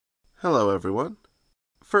Hello, everyone.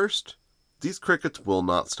 First, these crickets will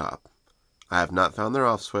not stop. I have not found their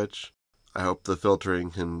off switch. I hope the filtering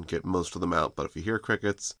can get most of them out, but if you hear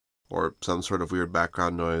crickets or some sort of weird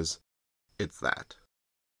background noise, it's that.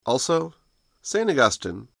 Also, St.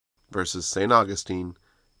 Augustine versus St. Augustine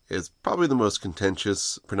is probably the most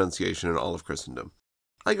contentious pronunciation in all of Christendom.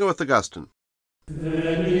 I go with Augustine.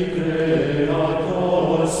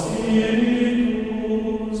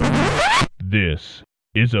 This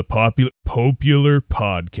is a popular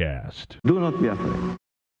podcast. Do not be afraid.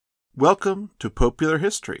 Welcome to Popular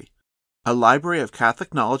History, a library of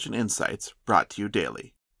Catholic knowledge and insights brought to you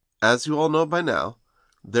daily. As you all know by now,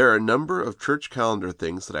 there are a number of church calendar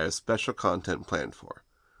things that I have special content planned for.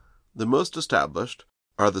 The most established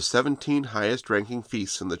are the 17 highest-ranking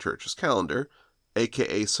feasts in the church's calendar,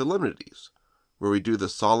 aka solemnities, where we do the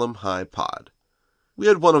Solemn High Pod. We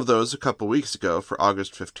had one of those a couple weeks ago for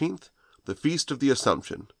August 15th, the Feast of the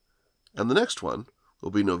Assumption, and the next one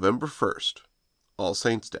will be November 1st, All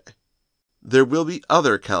Saints' Day. There will be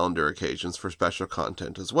other calendar occasions for special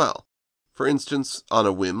content as well. For instance, on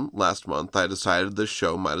a whim, last month I decided this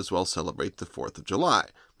show might as well celebrate the 4th of July,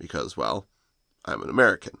 because, well, I'm an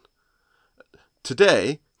American.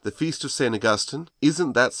 Today, the Feast of St. Augustine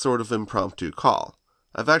isn't that sort of impromptu call.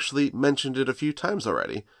 I've actually mentioned it a few times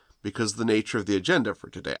already, because of the nature of the agenda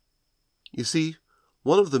for today. You see,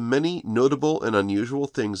 one of the many notable and unusual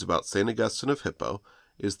things about St. Augustine of Hippo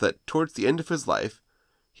is that towards the end of his life,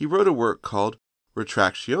 he wrote a work called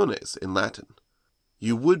Retractiones in Latin.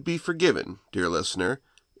 You would be forgiven, dear listener,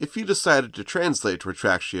 if you decided to translate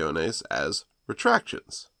Retractiones as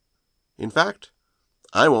Retractions. In fact,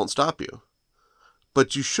 I won't stop you.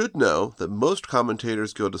 But you should know that most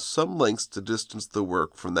commentators go to some lengths to distance the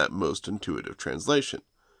work from that most intuitive translation,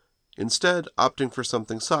 instead opting for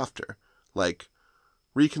something softer, like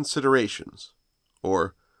reconsiderations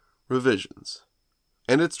or revisions.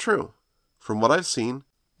 And it's true. From what I've seen,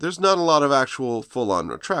 there's not a lot of actual full-on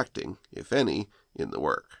retracting, if any, in the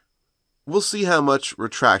work. We'll see how much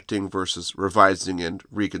retracting versus revising and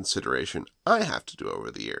reconsideration I have to do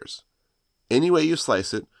over the years. Any way you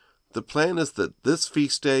slice it, the plan is that this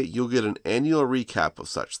feast day you'll get an annual recap of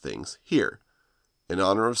such things here, in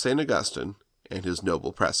honor of St. Augustine and his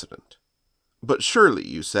noble precedent. But surely,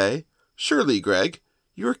 you say, surely, Greg,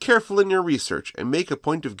 you are careful in your research and make a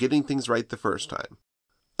point of getting things right the first time.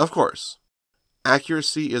 Of course,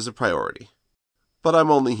 accuracy is a priority. But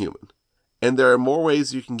I'm only human, and there are more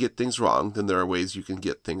ways you can get things wrong than there are ways you can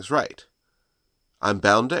get things right. I'm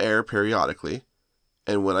bound to err periodically,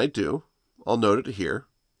 and when I do, I'll note it here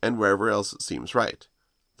and wherever else it seems right.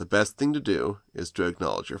 The best thing to do is to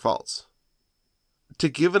acknowledge your faults. To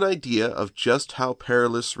give an idea of just how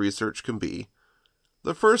perilous research can be,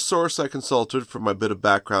 the first source I consulted for my bit of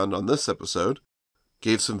background on this episode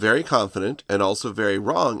gave some very confident and also very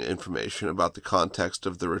wrong information about the context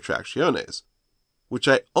of the Retractiones, which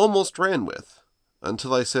I almost ran with,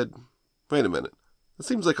 until I said, wait a minute, that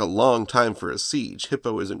seems like a long time for a siege.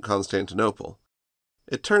 Hippo isn't Constantinople.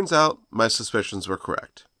 It turns out my suspicions were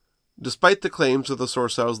correct. Despite the claims of the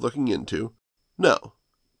source I was looking into, no.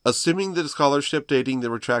 Assuming the scholarship dating the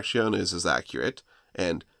Retractiones is accurate,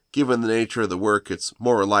 and given the nature of the work it's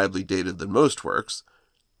more reliably dated than most works,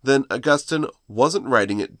 then Augustine wasn't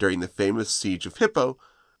writing it during the famous siege of Hippo,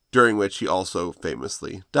 during which he also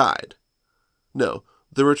famously died. No,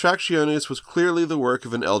 the Retractiones was clearly the work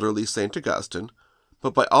of an elderly St. Augustine,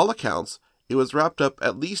 but by all accounts, it was wrapped up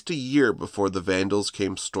at least a year before the Vandals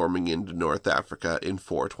came storming into North Africa in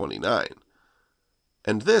 429.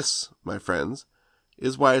 And this, my friends,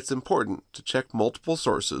 is why it's important to check multiple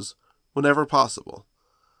sources whenever possible,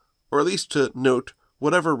 or at least to note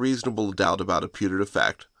whatever reasonable doubt about a putative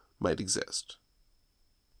fact might exist.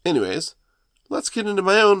 Anyways, let's get into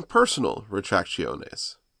my own personal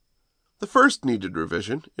Retractiones. The first needed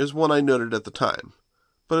revision is one I noted at the time,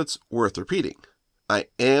 but it's worth repeating. I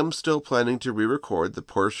am still planning to re-record the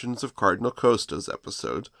portions of Cardinal Costa's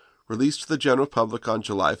episode released to the general public on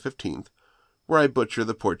July 15th, where I butcher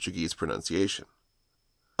the Portuguese pronunciation.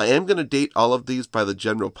 I am going to date all of these by the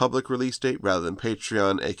general public release date rather than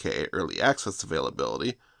Patreon, aka early access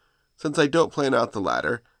availability, since I don't plan out the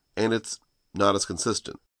latter, and it's not as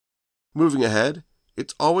consistent. Moving ahead,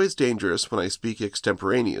 it's always dangerous when I speak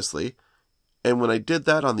extemporaneously, and when I did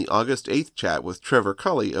that on the August 8th chat with Trevor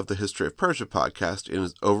Cully of the History of Persia podcast in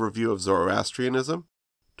his overview of Zoroastrianism,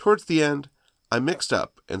 towards the end, I mixed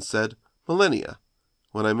up and said millennia,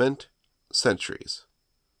 when I meant centuries.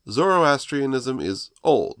 Zoroastrianism is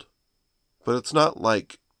old, but it's not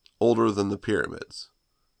like older than the pyramids.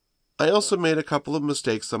 I also made a couple of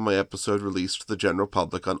mistakes on my episode released to the general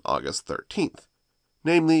public on August 13th,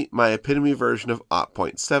 namely my epitome version of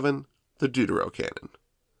 0.7, the Deuterocanon.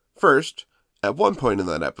 First, at one point in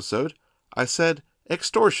that episode, I said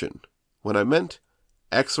extortion when I meant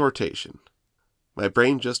exhortation. My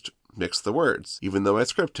brain just mixed the words, even though my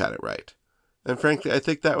script had it right. And frankly, I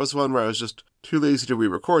think that was one where I was just too lazy to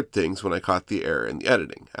re-record things when I caught the error in the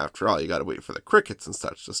editing. After all, you gotta wait for the crickets and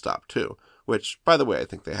such to stop too, which, by the way, I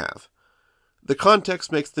think they have. The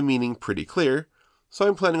context makes the meaning pretty clear, so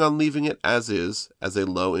I'm planning on leaving it as is, as a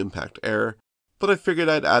low-impact error, but I figured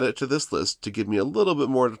I'd add it to this list to give me a little bit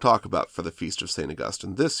more to talk about for the Feast of St.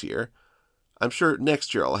 Augustine this year. I'm sure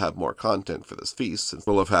next year I'll have more content for this feast, since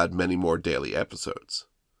we'll have had many more daily episodes.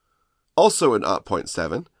 Also in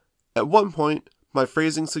 0.7, at one point, my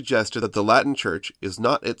phrasing suggested that the Latin Church is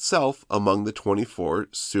not itself among the 24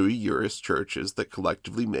 sui juris churches that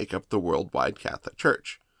collectively make up the worldwide Catholic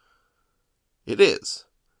Church. It is,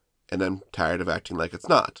 and I'm tired of acting like it's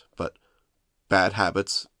not, but bad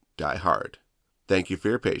habits die hard. Thank you for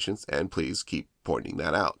your patience, and please keep pointing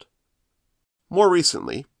that out. More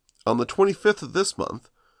recently, on the 25th of this month,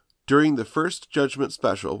 during the first Judgment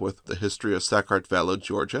Special with the history of Sakartvelo,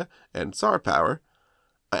 Georgia, and Tsar Power,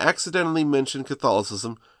 I accidentally mentioned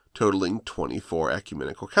Catholicism totaling 24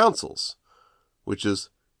 ecumenical councils, which is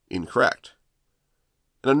incorrect.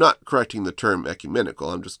 And I'm not correcting the term ecumenical,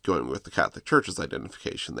 I'm just going with the Catholic Church's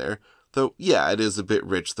identification there, though, yeah, it is a bit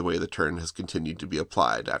rich the way the term has continued to be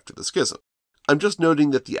applied after the schism. I'm just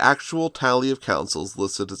noting that the actual tally of councils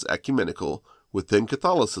listed as ecumenical within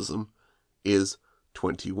Catholicism is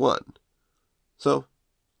 21. So,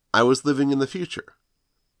 I was living in the future.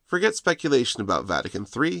 Forget speculation about Vatican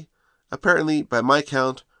III. Apparently, by my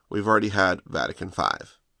count, we've already had Vatican V.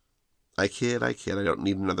 I kid, I don't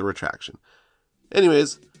need another retraction.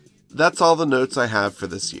 Anyways, that's all the notes I have for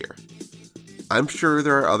this year. I'm sure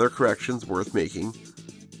there are other corrections worth making,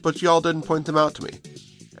 but y'all didn't point them out to me,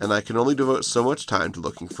 and I can only devote so much time to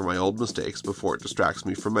looking for my old mistakes before it distracts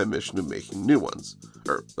me from my mission of making new ones.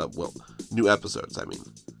 New episodes, I mean.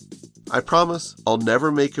 I promise I'll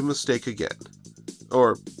never make a mistake again.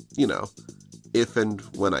 Or, if and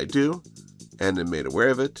when I do, and am made aware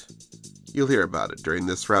of it, you'll hear about it during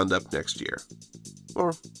this roundup next year.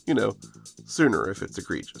 Or, sooner if it's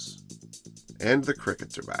egregious. And the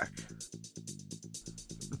crickets are back.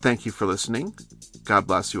 Thank you for listening. God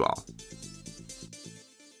bless you all.